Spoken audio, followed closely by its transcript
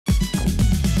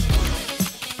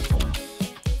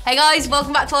Hey guys,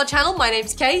 welcome back to our channel. My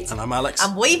name's Kate. And I'm Alex.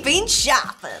 And we've been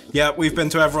shopping. Yeah, we've been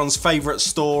to everyone's favourite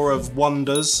store of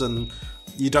wonders, and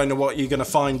you don't know what you're going to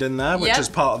find in there, which is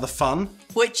part of the fun.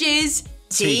 Which is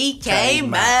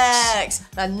Tkmaxx.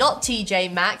 Now, not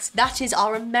TJ Maxx, that is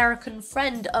our American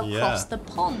friend across the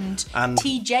pond. And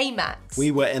TJ Maxx.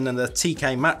 We were in the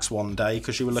Tkmaxx one day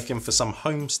because you were looking for some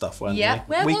home stuff, weren't you?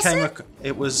 Where was it?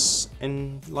 It was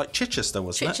in like Chichester,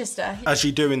 wasn't it? Chichester. As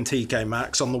you do in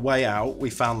Tkmaxx, on the way out, we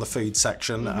found the food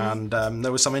section, and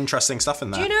there was some interesting stuff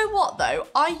in there. Do you know what though?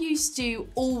 I used to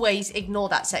always ignore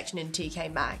that section in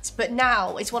Tkmaxx, but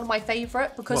now it's one of my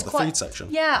favourite because the food section?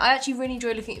 Yeah, I actually really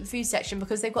enjoy looking at the food section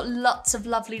because they've got lots of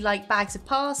lovely like bags of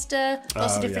pasta,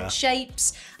 lots of different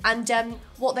shapes, and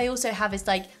what they also have is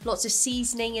like lots of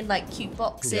seasoning in like cute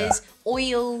boxes,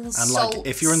 oils, and salts. like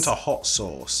if you're into hot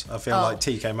sauce, I feel like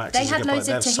Tkmaxx is a good place. They had loads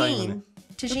of tahini.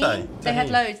 They had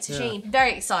loads of tahini.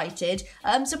 Very excited.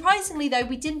 Surprisingly though,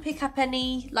 we didn't pick up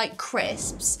any like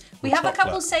crisps. We have a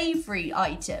couple savoury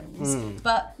items,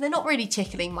 but they're not really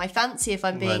tickling my fancy if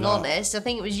I'm being honest. I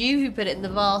think it was you who put it in the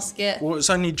basket. Well,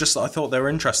 it's only just that I thought they were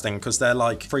interesting because they're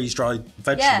like freeze-dried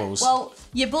vegetables. Yeah, well,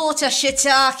 you bought a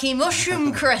shiitake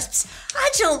mushroom crisps. I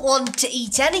don't want to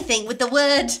eat anything with the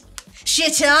word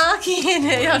shiitake in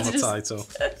it. On the title.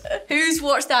 Who's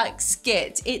watched that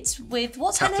skit? It's with,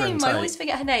 what's her name? I always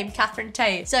forget her name. Catherine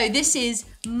Tate. So this is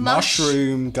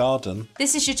Mushroom Garden.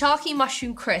 This is shiitake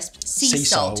mushroom crisp, sea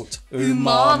salt,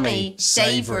 umami,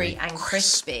 savoury and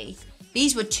crispy.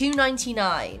 These were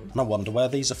 $2.99. No wonder where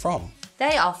these are from.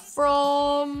 They are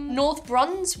from North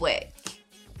Brunswick,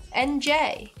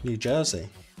 NJ. New Jersey.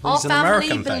 Our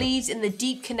family believes in the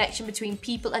deep connection between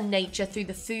people and nature through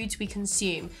the foods we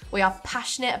consume. We are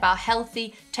passionate about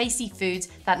healthy, tasty foods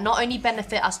that not only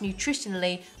benefit us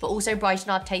nutritionally, but also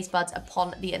brighten our taste buds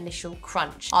upon the initial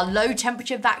crunch. Our low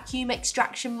temperature vacuum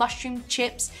extraction mushroom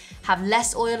chips have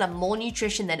less oil and more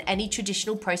nutrition than any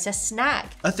traditional processed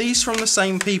snack. Are these from the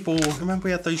same people? Remember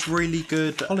we had those really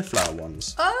good cauliflower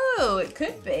ones? Oh, it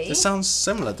could be. It sounds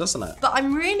similar, doesn't it? But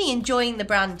I'm really enjoying the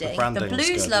branding. The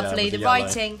blue's lovely, the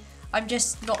writing. I'm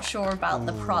just not sure about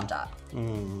the product.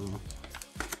 And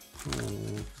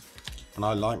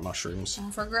I like mushrooms.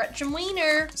 And for Gretchen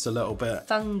Wiener. It's a little bit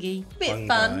fungi. Bit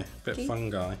fun. Bit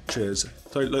fungi. Cheers.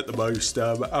 Don't look the most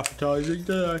appetizing,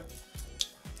 do they?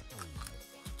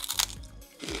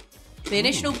 The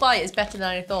initial bite is better than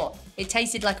I thought. It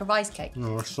tasted like a rice cake.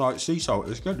 Oh, it's like sea salt.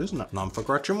 It's good, isn't it? None for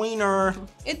Gretchen Wiener.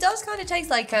 It does kind of taste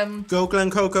like Go Glen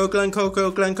Coco, Glen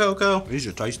Coco, Glen Coco. These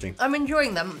are tasty. I'm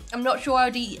enjoying them. I'm not sure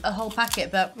I'd eat a whole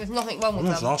packet, but there's nothing wrong with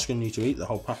them. I'm not asking you to eat the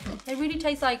whole packet. They really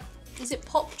taste like, is it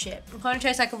pop chip? It kind of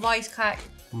tastes like a rice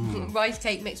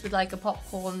cake mixed with like a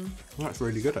popcorn. That's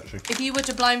really good actually. If you were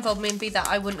to blindfold me and feed that,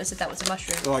 I wouldn't have said that was a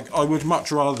mushroom. Like, I would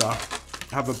much rather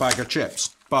have a bag of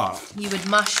chips, but... You would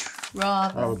mush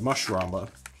rather. I would mush rather.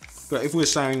 But if we're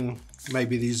saying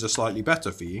maybe these are slightly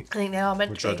better for you... I think they are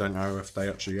meant which to be. I don't know if they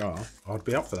actually are. I'd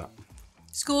be up for that.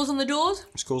 Scores on the doors?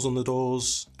 Scores on the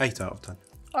doors, 8 out of 10.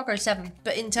 I'll go 7.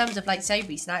 But in terms of like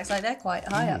savoury snacks, like they're quite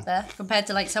high up there compared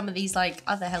to like some of these like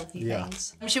other healthy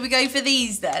things. Should we go for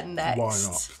these then next? Why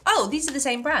not? Oh, these are the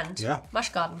same brand. Yeah. Mush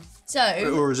Garden.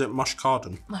 So. Or is it Mush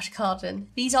Garden? Mush Garden.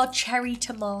 These are cherry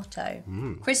tomato.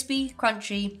 Crispy,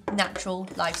 crunchy, natural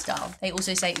lifestyle. They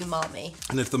also say umami.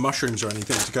 And if the mushrooms are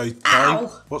anything to go by,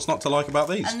 what's not to like about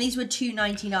these? And these were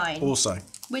 $2.99. Also.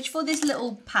 Which for this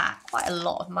little pack, quite a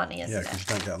lot of money, isn't it? Yeah, because you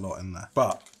don't get a lot in there.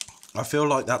 But I feel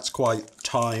like that's quite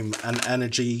time and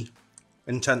energy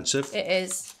intensive. It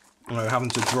is. You know, having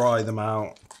to dry them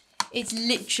out. It's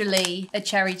literally a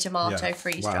cherry tomato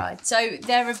freeze-dried. So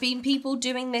there have been people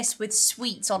doing this with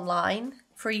sweets online,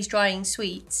 freeze-drying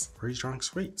sweets. Freeze-drying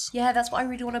sweets? Yeah, that's what I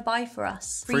really want to buy for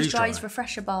us. Freeze-dries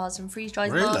refresher bars and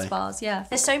freeze-dries Mars bars, yeah.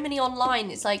 There's so many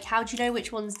online, it's like, how do you know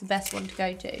which one's the best one to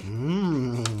go to?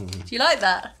 Do you like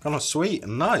that? Kind of sweet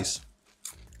and nice.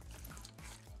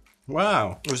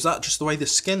 Wow. Or is that just the way the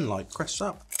skin like crisps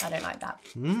up? I don't like that.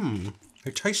 They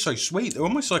taste so sweet. They're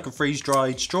almost like a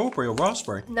freeze-dried strawberry or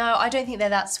raspberry. No, I don't think they're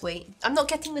that sweet. I'm not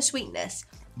getting the sweetness.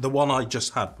 The one I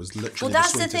just had was literally Well,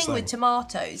 that's the thing with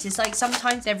tomatoes. It's like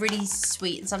sometimes they're really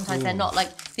sweet and sometimes they're not.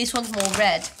 Like this one's more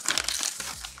red.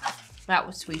 That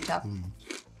was sweeter.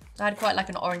 I had quite like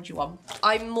an orangey one.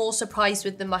 I'm more surprised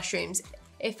with the mushrooms.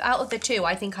 If out of the two,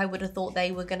 I think I would have thought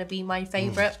they were going to be my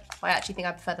favourite. I actually think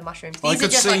I prefer the mushrooms. These are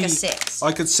just like a 6.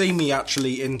 I could see me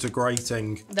actually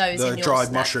integrating the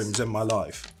dried mushrooms in my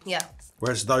life. Yeah.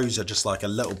 Whereas those are just like a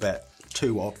little bit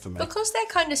too odd for me. Because they're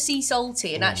kind of sea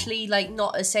salty and actually like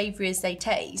not as savoury as they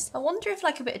taste. I wonder if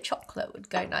like a bit of chocolate would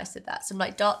go nice with that. Some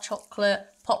like dark chocolate,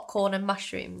 popcorn and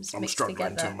mushrooms mixed struggling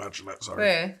together. to imagine it, sorry.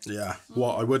 Really? Yeah.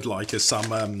 What I would like is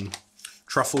some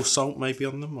truffle salt maybe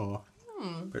on them, or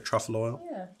a bit of truffle oil.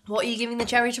 Yeah. What are you giving the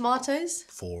cherry tomatoes?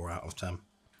 4 out of 10.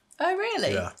 Oh,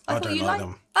 really? Yeah, I thought don't you like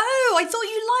them. Oh, I thought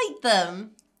you liked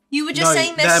them. You were just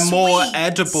saying they're sweet. more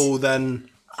edible than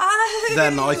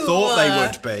I thought they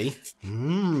would be.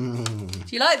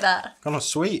 Do you like that? Kind of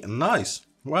sweet and nice.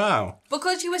 Wow.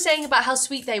 Because you were saying about how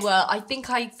sweet they were, I think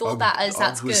I thought that's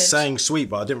good. I was saying sweet,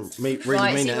 but I didn't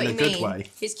really mean it in a good way.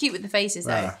 It's cute with the faces,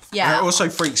 though. Yeah. And it also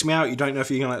freaks me out. You don't know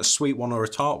if you're going to get a sweet one or a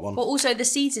tart one. But also, the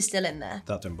seeds are still in there.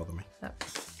 That didn't bother me. No.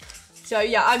 So,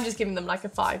 yeah, I'm just giving them like a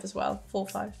 5 as well. 4,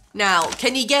 5. Now,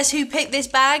 can you guess who picked this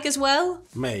bag as well?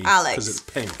 Me. Alex. Because it's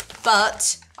pink.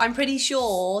 But I'm pretty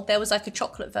sure there was like a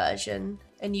chocolate version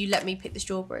and you let me pick the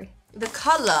strawberry. The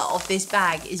colour of this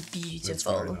bag is beautiful. It's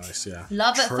very nice, yeah.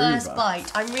 Love at Truva. first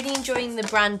bite. I'm really enjoying the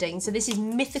branding. So this is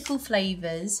Mythical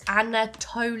Flavours,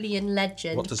 Anatolian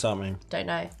Legend. What does that mean? Don't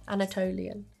know.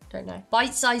 Anatolian. Don't know.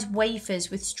 Bite-sized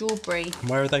wafers with strawberry.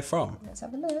 Where are they from? Let's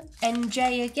have a look.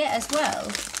 NJ again as well.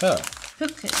 Oh.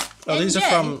 Oh, these are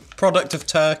from product of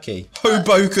Turkey.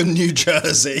 Hoboken, New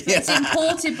Jersey. It's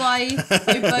imported by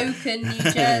Hoboken,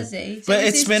 New Jersey. So but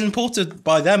it's been imported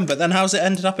by them, but then how's it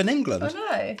ended up in England? I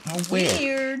know. How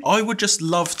weird. I would just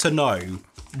love to know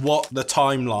what the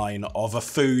timeline of a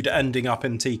food ending up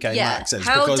in Tkmaxx is.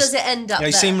 How does it end up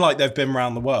They there? seem like they've been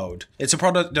around the world. It's a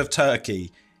product of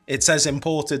Turkey. It says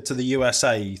imported to the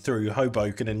USA through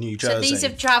Hoboken in New Jersey. So these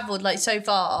have travelled like so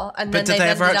far, and then but did they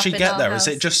ever actually get there? House?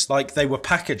 Is it just like they were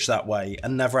packaged that way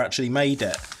and never actually made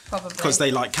it? Probably. Because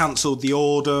they like cancelled the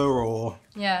order or...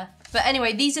 Yeah. But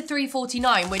anyway, these are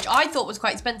 $3.49, which I thought was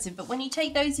quite expensive. But when you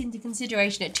take those into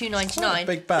consideration at $2.99,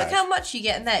 big bag. look how much you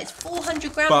get in there. It's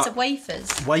 400 grams of wafers.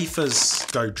 Wafers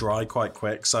go dry quite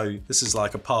quick, so this is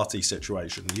like a party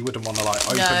situation. You wouldn't want to like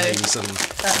open these and...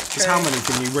 That's true. How many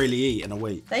can you really eat in a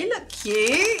week? They look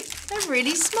cute. They're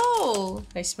really small.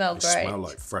 They smell great. They smell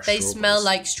like fresh They strawberries. smell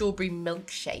like strawberry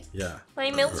milkshake. Yeah. My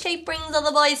milkshake brings all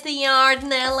the boys to the yard and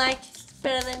they're like...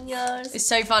 better than yours. It's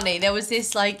so funny. There was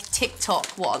this like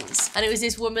TikTok once, and it was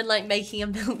this woman like making a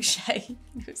milkshake.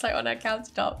 It was like on her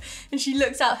countertop, and she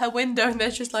looks out her window, and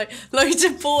there's just like loads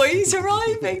of boys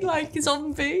arriving like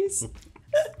zombies.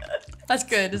 That's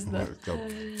good, isn't it?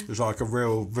 It's like a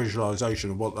real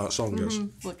visualisation of what that song is.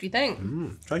 What do you think?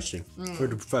 Tasty. Would have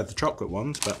preferred the chocolate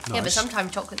ones, but nice. Yeah, but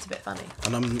sometimes chocolate's a bit funny.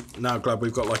 And I'm now glad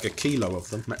we've got like a kilo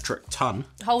of them, metric ton.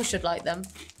 Hole should like them.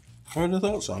 I would have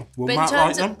thought so. Will But in Matt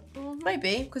like terms them? of,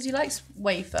 maybe, because he likes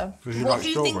wafer. he What likes do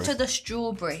you think strawberry. to the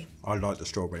strawberry? I like the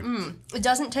strawberry. It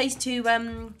doesn't taste too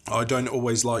I don't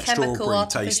always like chemical, strawberry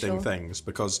tasting artificial. things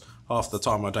because half the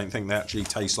time I don't think they actually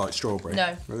taste like strawberry.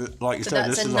 No. Like you But said, that's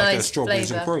this a is like a nice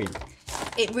strawberries and flavour. cream.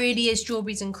 It really is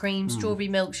strawberries and cream, strawberry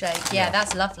milkshake. Yeah,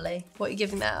 that's lovely. What are you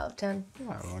giving that out of 10?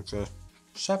 Yeah, like a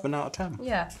 7 out of 10.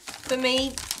 Yeah. For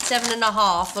me,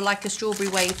 7.5 for like a strawberry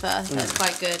wafer. That's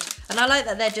quite good. And I like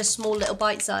that they're just small little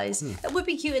bite size. It would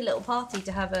be cute at a little party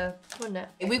to have wouldn't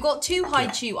it? We've got 2 high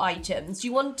chew items. Do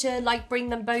you want to like bring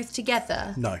them both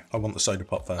together? No, I want the soda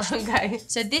pop first. Okay.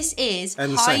 So this is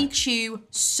NSYNC. high chew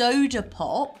soda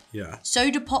pop. Yeah.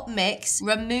 Soda pop mix,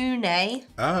 Ramune,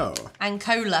 Oh. and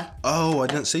cola. Oh, I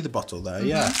didn't see the bottle there.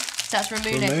 Yeah. So that's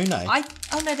Ramune. Ramune.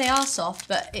 Oh no, they are soft,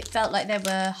 but it felt like they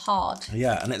were hard.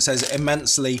 Yeah, and it says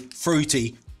immensely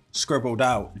fruity, scribbled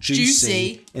out,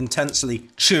 juicy, intensely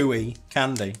chewy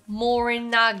candy.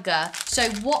 Morinaga. So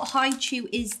what high chew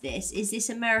is this? Is this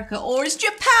America or is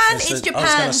Japan? It's Japan. I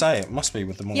was going to say, it must be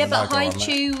with the Morinaga. Yeah, but high on it.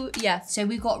 chew, yeah. So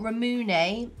we've got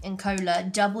Ramune and cola,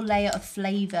 double layer of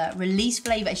flavour, release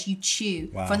flavour as you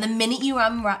chew. Wow. From the minute you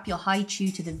unwrap your high chew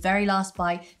to the very last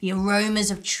bite, the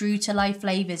aromas of true to life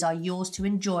flavours are yours to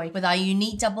enjoy. With our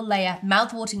unique double layer,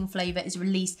 mouth-watering flavour is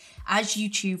released as you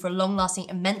chew for a long-lasting,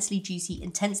 immensely juicy,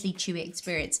 intensely chewy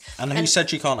experience. And who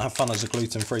said you can't have fun as a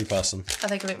gluten-free person? Are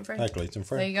they gluten-free? They're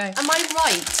gluten-free. There you go. Am I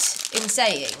right in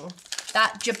saying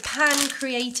that Japan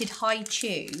created high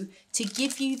chew to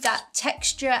give you that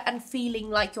texture and feeling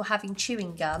like you're having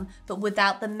chewing gum, but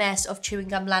without the mess of chewing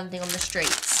gum landing on the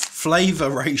streets? Flavour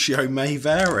ratio may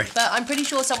vary. But I'm pretty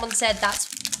sure someone said that's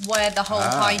where the whole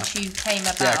high chew came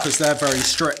about. Yeah, because they're very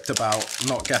strict about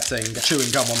not getting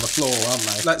chewing gum on the floor, aren't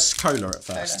they? Let's cola it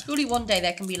first. Surely one day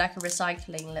there can be like a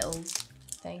recycling little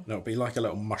thing. It'll be like a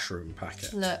little mushroom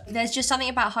packet. Look, there's just something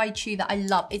about high chew that I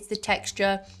love. It's the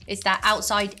texture. It's that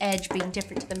outside edge being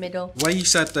different to the middle. Where you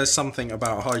said there's something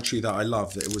about high chew that I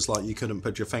love, that it was like you couldn't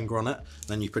put your finger on it,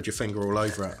 then you put your finger all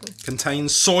over it.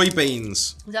 Contains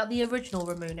soybeans. Is that the original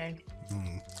Ramune?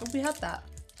 Have we had that?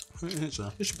 It's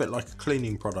a bit like a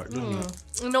cleaning product, isn't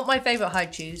it? Not my favourite high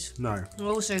chews. No. They're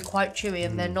also quite chewy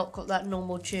and they're not got that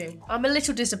normal chew. I'm a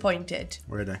little disappointed.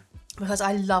 Really? Because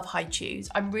I love high chews.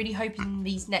 I'm really hoping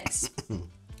these next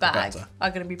bag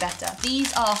are going to be better.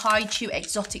 These are high chew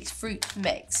exotic fruit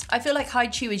mix. I feel like high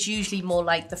chew is usually more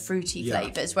like the fruity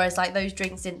flavours, whereas like those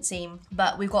drinks didn't seem.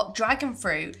 But we've got dragon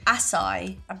fruit,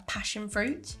 acai, and passion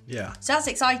fruit. Yeah. So that's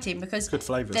exciting because good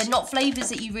flavours. They're not flavours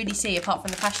that you really see apart from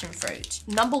the passion fruit.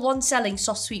 #1 selling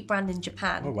soft sweet brand in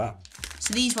Japan. Oh wow.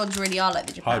 So these ones really are like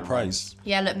the Japan High praise. ones.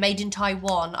 Yeah, look, made in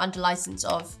Taiwan under license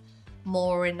of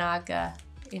Morinaga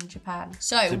in Japan.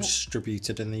 So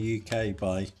distributed in the UK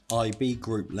by IB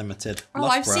Group Limited. Oh,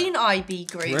 I've seen IB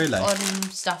Group Really? on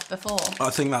stuff before. I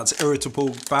think that's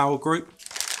Irritable Bowel Group.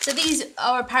 So these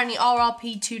are apparently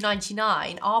RRP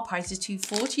 $2.99. Our price is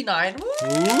 $2.49.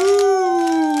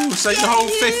 Ooh! Save the whole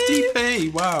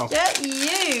 50p. Wow. Get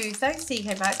you. Thanks,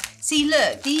 Tkmaxx. See,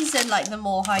 look, these are like the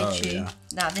more high chew. Yeah.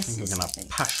 Now this We're is. gonna have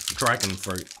passion dragon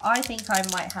fruit. I think I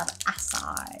might have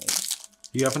acai.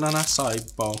 You having an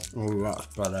acai bowl? Oh, that's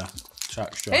better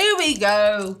texture. Here we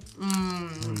go.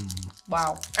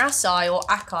 Wow. Acai or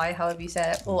acai, however you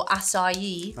say it, or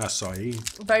acai.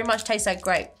 Acai. Very much tastes like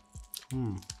grape.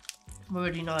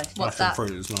 Really nice. What's Passion that?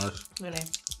 fruit is nice. Really?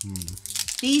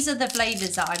 These are the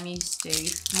flavours that I'm used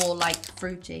to. More like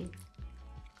fruity.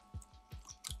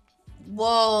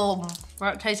 Whoa.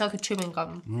 That tastes like a chewing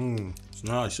gum. It's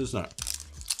nice, isn't it?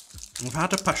 I've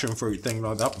had a passion fruit thing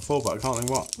like that before, but I can't think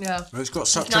what. Yeah. It's got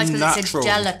such It's nice a 'cause natural. it's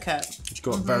a delicate. It's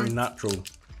got very natural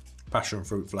passion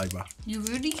fruit flavour. You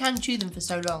really can chew them for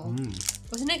so long.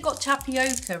 Hasn't it got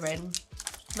tapioca in?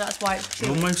 That's why it's It chewy.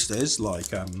 almost is like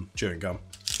chewing gum.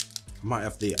 I might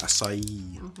have the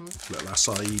acai, little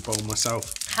acai bowl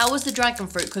myself. How was the dragon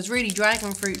fruit? Because really,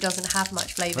 dragon fruit doesn't have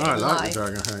much flavour I in like life. the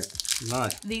dragon fruit.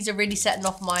 Nice. These are really setting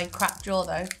off my crap jaw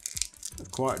though.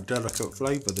 Quite a delicate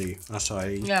flavour, the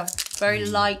acai. Yeah, very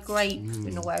light grape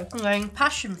in a way. And then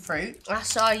passion fruit,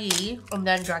 acai, and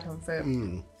then dragon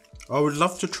fruit. I would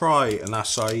love to try an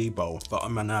acai bowl, but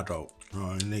I'm an adult.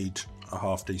 I need a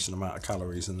half decent amount of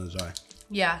calories in a day.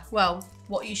 Yeah, well,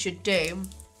 what you should do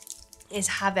is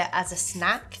have it as a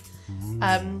snack.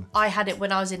 I had it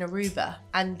when I was in Aruba,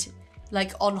 and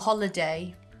like on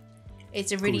holiday,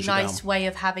 it's a really Cools you nice down. way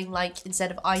of having like,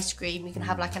 instead of ice cream, you can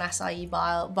have like an acai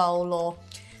bowl, or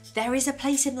there is a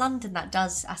place in London that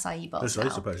does acai bowls. There's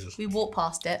loads of places. We walked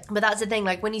past it, but that's the thing,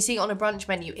 like when you see it on a brunch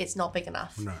menu, it's not big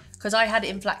enough. No. Because I had it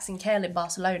in flax and kale in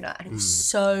Barcelona, and it was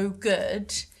so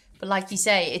good. But like you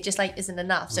say, it just like isn't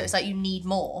enough. So it's like you need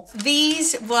more.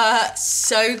 These were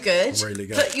so good. Really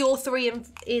good. Put your 3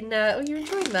 in oh, you're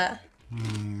enjoying that?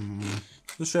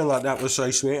 I just feel like that was so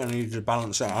sweet. I needed to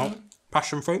balance it out.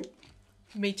 Passion fruit,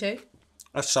 Me too.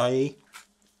 acai,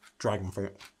 dragon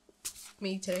fruit.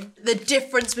 Me too. The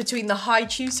difference between the high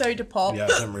chew soda pop. Yeah,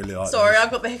 I don't really like Sorry, those.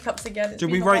 I've got the hiccups again. It's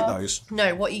Did we been a rate while. those?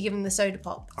 No, what are you giving the soda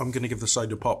pop? I'm going to give the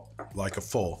soda pop like a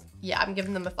 4. Yeah, I'm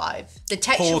giving them a 5. The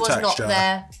texture Poor was not texture.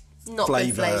 there. Not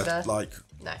good Flavour, flavour. like,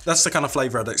 No. that's the kind of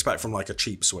flavour I'd expect from like a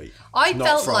cheap sweet. I not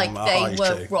felt from like a they high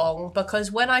were chew. wrong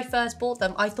because when I first bought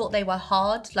them, I thought they were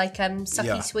hard, like sucky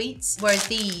Yeah. sweets. Whereas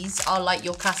these are like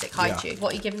your classic high Yeah. chew.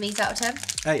 What are you giving these out of 10?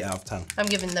 8 out of 10. I'm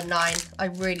giving them 9. I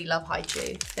really love high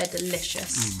chew. They're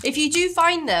delicious. If you do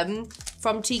find them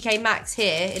from Tkmaxx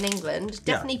here in England,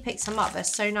 definitely pick some up. They're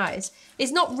so nice.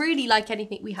 It's not really like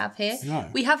anything we have here. No.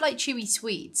 We have like chewy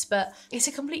sweets, but it's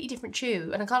a completely different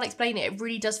chew, and I can't explain it. It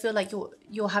really does feel like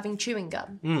you're having chewing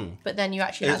gum, but then you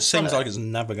actually. It seems like it's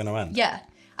never going to end. Yeah,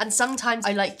 and sometimes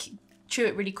I like chew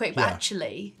it really quick, but Yeah.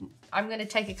 actually, I'm gonna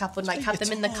take a couple and like Take have your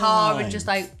them in the car and time. just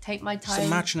like take my time. Just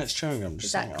imagine it's chewing gum.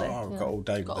 Just Exactly, think, oh, I've yeah. got all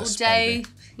day with Got all this, day.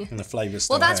 baby. And the flavour's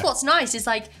Well, still that's here. what's nice. Is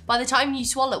like by the time you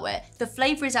swallow it, the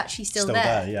flavour is actually still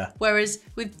there. yeah. Whereas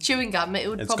with chewing gum, it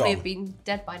would It's probably gone. have been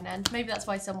dead by now. Maybe that's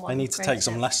why someone. I need to created take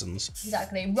some it. lessons.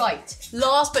 Exactly. Right.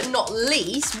 Last but not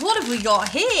least, what have we got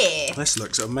here? This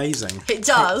looks amazing. It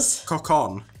does.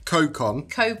 Cocon.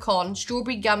 Cocon,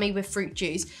 strawberry gummy with fruit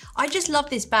juice. I just love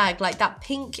this bag, like that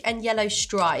pink and yellow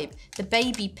stripe, the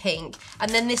baby pink,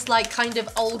 and then this like kind of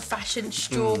old-fashioned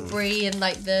strawberry and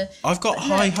like the... I've got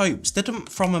high hopes. Didn't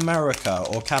from America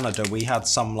or Canada we had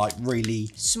some like really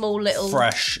small little...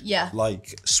 fresh, Yeah.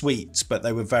 like sweets, but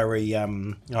they were very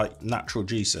like natural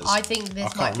juices. I think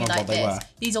this can't might be remember like what they this. were.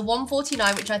 These are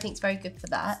 $1.49, which I think is very good for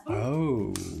that.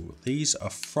 Oh, these are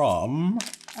from.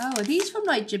 Oh, are these from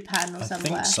like Japan or I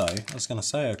somewhere? think so. I was going to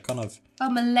say a kind of Oh,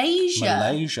 Malaysia.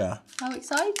 Malaysia. How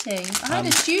exciting. I had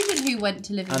a student who went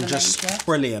to live in And Malaysia. just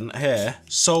brilliant here.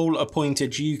 Sole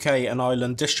appointed UK and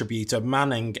Ireland distributor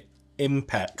Manning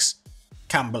Impex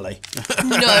Camberley.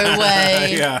 No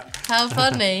way. Yeah. How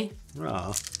funny.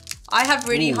 Ah. I have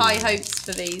really high hopes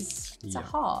for these. It's a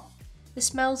heart. It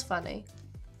smells funny.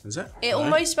 Is it? It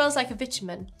almost smells like a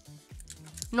vitamin.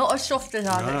 Not as soft as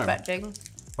I was expecting.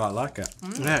 But I like it.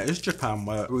 Yeah, it is Japan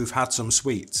where we've had some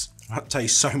sweets that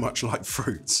taste so much like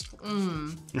fruits.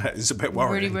 Yeah, it's a bit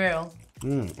worrying. Really real.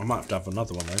 I might have to have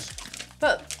another one of those.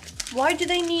 But why do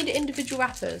they need individual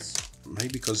wrappers?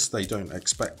 Maybe because they don't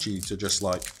expect you to just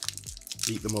like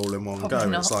eat them all in one go.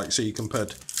 Not. It's like so you can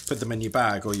put them in your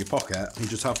bag or your pocket and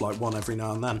just have like one every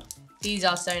now and then. These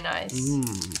are so nice.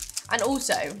 And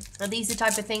also, are these the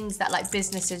type of things that like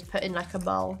businesses put in like a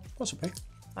bowl? Possibly.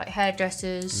 Like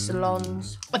hairdressers,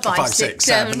 salons. 5, 6,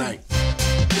 7, 8.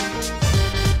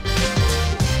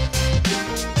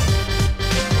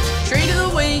 Treat of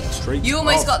the week. You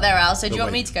almost got there, Al, so do you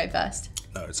want me week. to go first?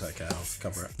 No, it's okay. I'll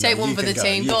cover it. Take one for the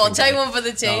team. Go on, take one for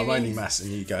the team. No, I'm only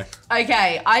messing. You go.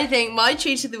 Okay, I think my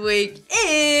treat of the week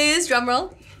is,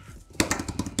 drumroll,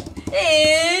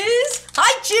 is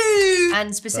Haichu!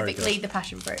 And specifically the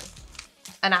passion fruit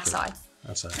and acai.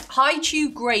 That's it.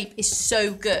 Haichu grape is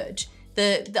so good.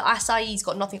 The acai's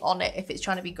got nothing on it if it's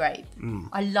trying to be grape.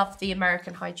 I love the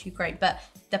American Haichu grape, but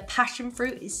the passion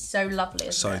fruit is so lovely.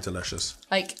 So delicious.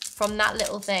 Like from that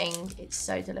little thing, it's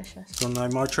so delicious. Do you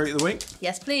want to know my treat of the week?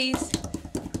 Yes, please.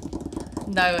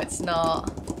 No, it's not.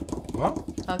 What?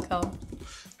 Oh, come.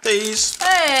 These.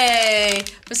 Hey!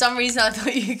 For some reason, I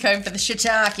thought you were going for the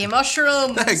shiitake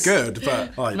mushrooms. They're good,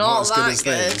 but like, not as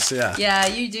good as these. Yeah. Yeah,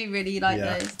 you do really like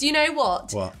those. Do you know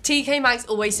what? What? Tkmaxx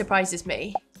always surprises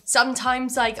me.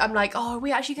 Sometimes, like, I'm like, oh, are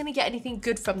we actually going to get anything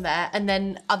good from there? And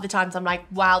then other times I'm like,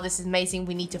 wow, this is amazing.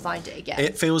 We need to find it again.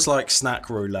 It feels like snack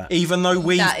roulette. Even though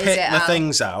we've picked the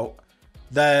things out,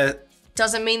 they're...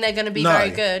 Doesn't mean they're going to be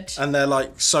very good. And they're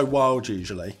like so wild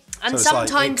usually. And so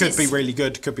sometimes like, it could be really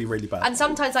good, could be really bad. And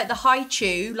sometimes like the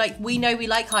Haichu, like we know we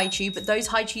like Haichu, but those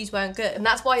Haichus weren't good. And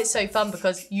that's why it's so fun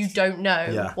because you don't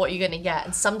know what you're going to get.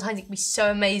 And sometimes it can be so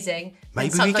amazing.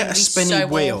 Maybe we get a spinny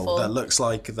wheel that looks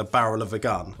like the barrel of a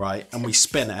gun, right? And we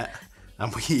spin it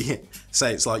and we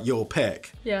say it's like your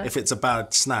pick. Yeah. If it's a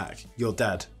bad snack, you're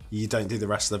dead. You don't do the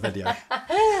rest of the video.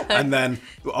 And then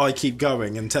I keep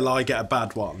going until I get a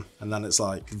bad one. And then it's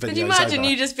like, video's Could you imagine over.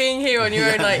 you just being here on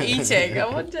your own, like eating? I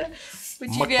wonder,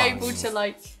 would you be able to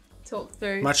like talk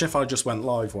through? Imagine if I just went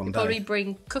live one day. Probably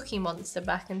bring Cookie Monster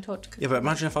back and talk to Cookie. Yeah, but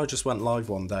imagine if I just went live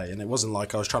one day and it wasn't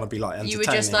like I was trying to be like entertaining. You were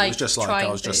just like, it was just like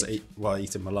I was just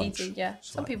eating my lunch. Yeah,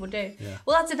 some people do. Yeah.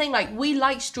 Well, that's the thing. Like, we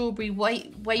like strawberry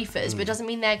wafers, but it doesn't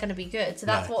mean they're going to be good. So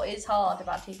that's what is hard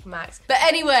about Tkmaxx. But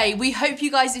anyway, we hope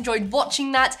you guys enjoyed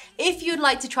watching that. If you'd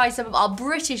like to try some of our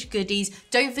British goodies,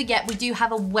 don't forget we do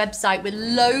have a website with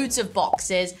loads of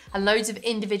boxes and loads of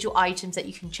individual items that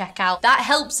you can check out. That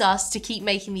helps us to keep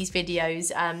making these videos.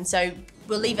 So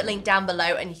we'll leave it linked down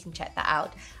below and you can check that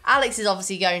out. Alex is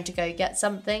obviously going to go get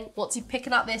something. What's he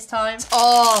picking up this time?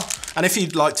 Oh! And if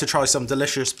you'd like to try some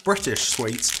delicious British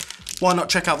sweets, why not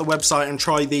check out the website and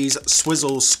try these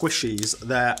Swizzle Squishies.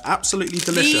 They're absolutely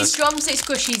delicious. These drumstick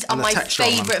squishies are my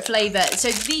favourite flavour. So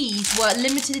these were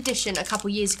limited edition a couple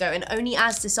years ago and only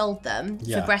Asda sold them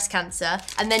for breast cancer.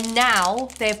 And then now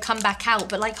they've come back out,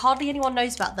 but like hardly anyone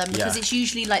knows about them because it's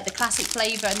usually like the classic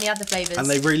flavour and the other flavours. And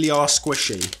they really are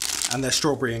squishy. And they're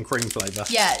strawberry and cream flavour.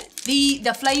 Yeah,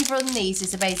 the flavour on these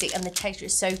is amazing and the texture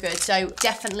is so good. So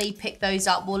definitely pick those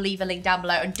up. We'll leave a link down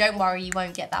below. And don't worry, you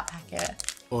won't get that packet.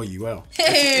 Or you will,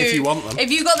 if you want them. If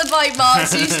you got the bite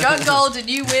marks, you struck gold and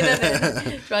you win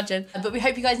it. But we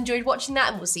hope you guys enjoyed watching that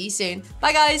and we'll see you soon.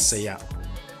 Bye guys. See ya.